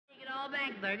call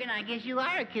back, Bergen. I guess you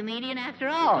are a comedian after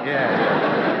all.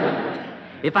 Yes.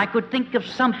 If I could think of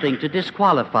something to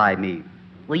disqualify me.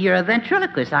 Well, you're a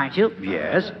ventriloquist, aren't you?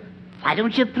 Yes. Why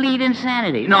don't you plead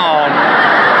insanity? No.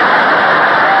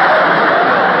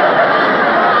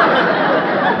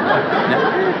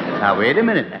 Now, wait a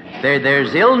minute.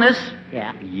 There's illness.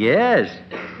 Yeah? Yes,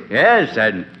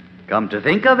 and come to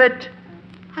think of it,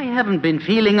 I haven't been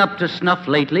feeling up to snuff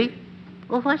lately.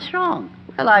 Well, what's wrong?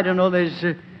 Well, I don't know, there's...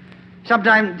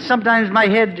 Sometimes my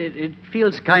head, it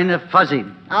feels kind of fuzzy.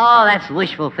 Oh, that's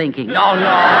wishful thinking. No. Oh,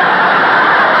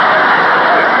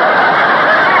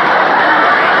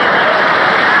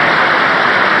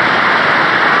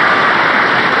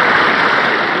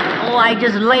 I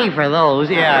just lay for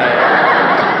those. Yeah.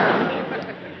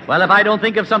 Well, if I don't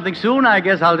think of something soon, I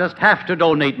guess I'll just have to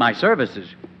donate my services.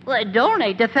 Well,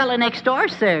 donate. The fella next door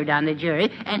served on the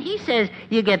jury, and he says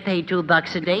you get paid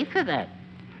 $2 a day for that.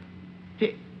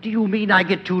 Do you mean I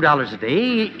get $2 a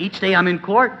day each day I'm in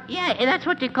court? Yeah, that's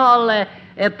what they call a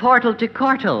portal to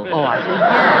cortal. Oh, I see.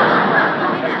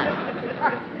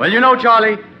 Yeah. Well, you know,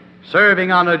 Charlie,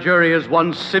 serving on a jury is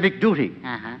one's civic duty.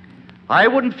 Uh-huh. I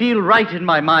wouldn't feel right in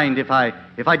my mind if I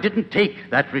didn't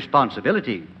take that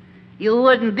responsibility. You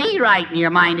wouldn't be right in your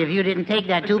mind if you didn't take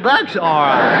that $2. All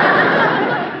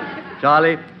right.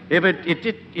 Charlie, if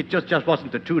it just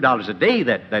wasn't the $2 a day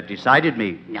that decided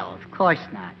me. No, of course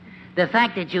not. The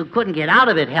fact that you couldn't get out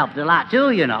of it helped a lot,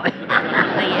 too, you know. A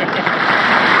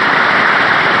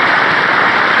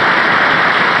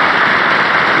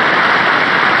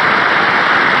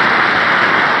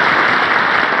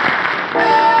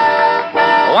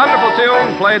wonderful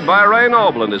tune played by Ray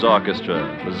Noble and his orchestra,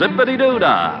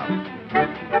 Zippity-Doo-Dah.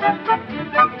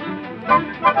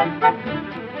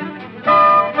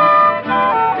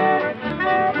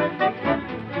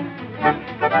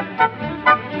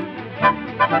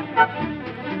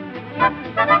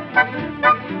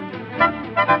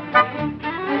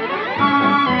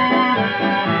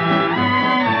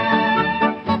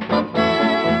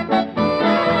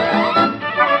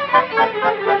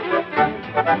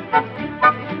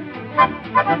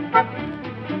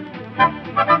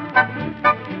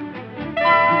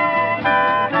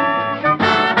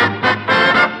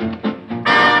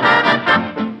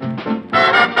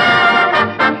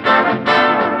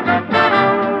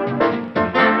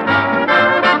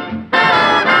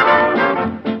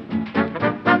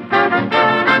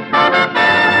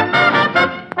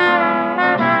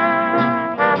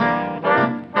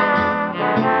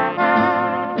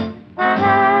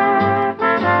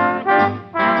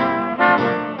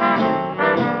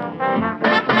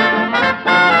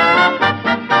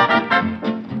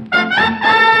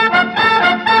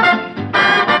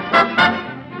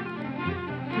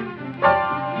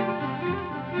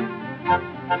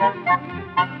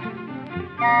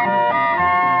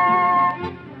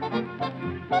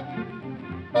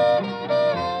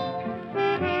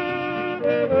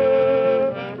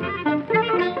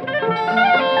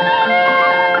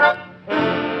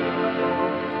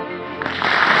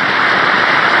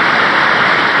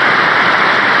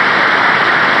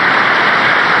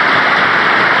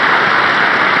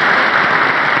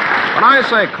 When I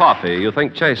say coffee, you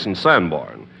think Chase and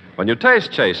Sanborn. When you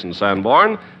taste Chase and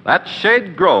Sanborn, that's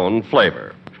shade-grown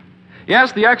flavor.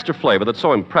 Yes, the extra flavor that's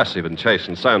so impressive in Chase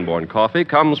and Sanborn coffee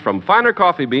comes from finer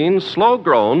coffee beans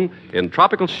slow-grown in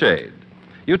tropical shade.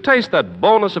 You taste that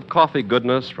bonus of coffee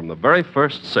goodness from the very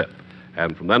first sip,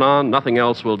 and from then on, nothing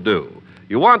else will do.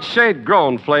 You want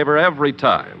shade-grown flavor every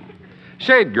time.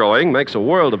 Shade growing makes a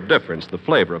world of difference to the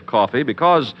flavor of coffee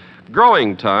because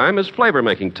growing time is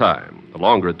flavor-making time. The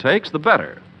longer it takes, the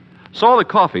better. So the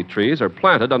coffee trees are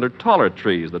planted under taller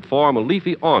trees that form a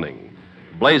leafy awning.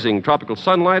 Blazing tropical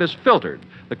sunlight is filtered.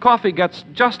 The coffee gets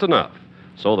just enough,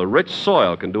 so the rich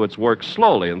soil can do its work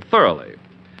slowly and thoroughly.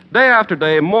 Day after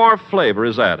day, more flavor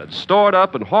is added, stored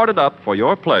up and hoarded up for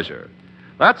your pleasure.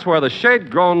 That's where the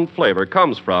shade-grown flavor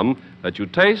comes from that you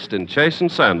taste in Chase and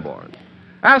Sanborn.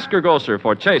 Ask your grocer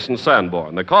for Chase and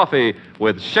Sanborn, the coffee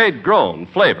with shade-grown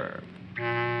flavor.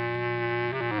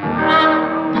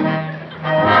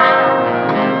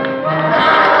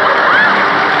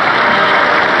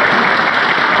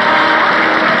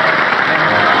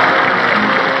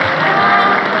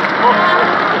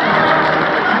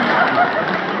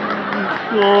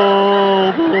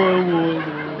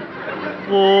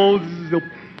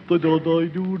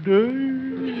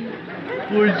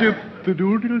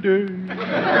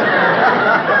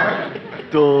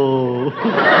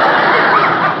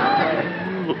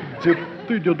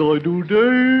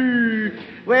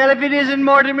 Well, if it isn't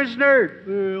Mortimer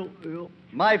Snerd.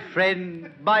 My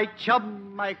friend, my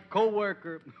chum, my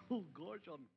co-worker. Oh, gosh,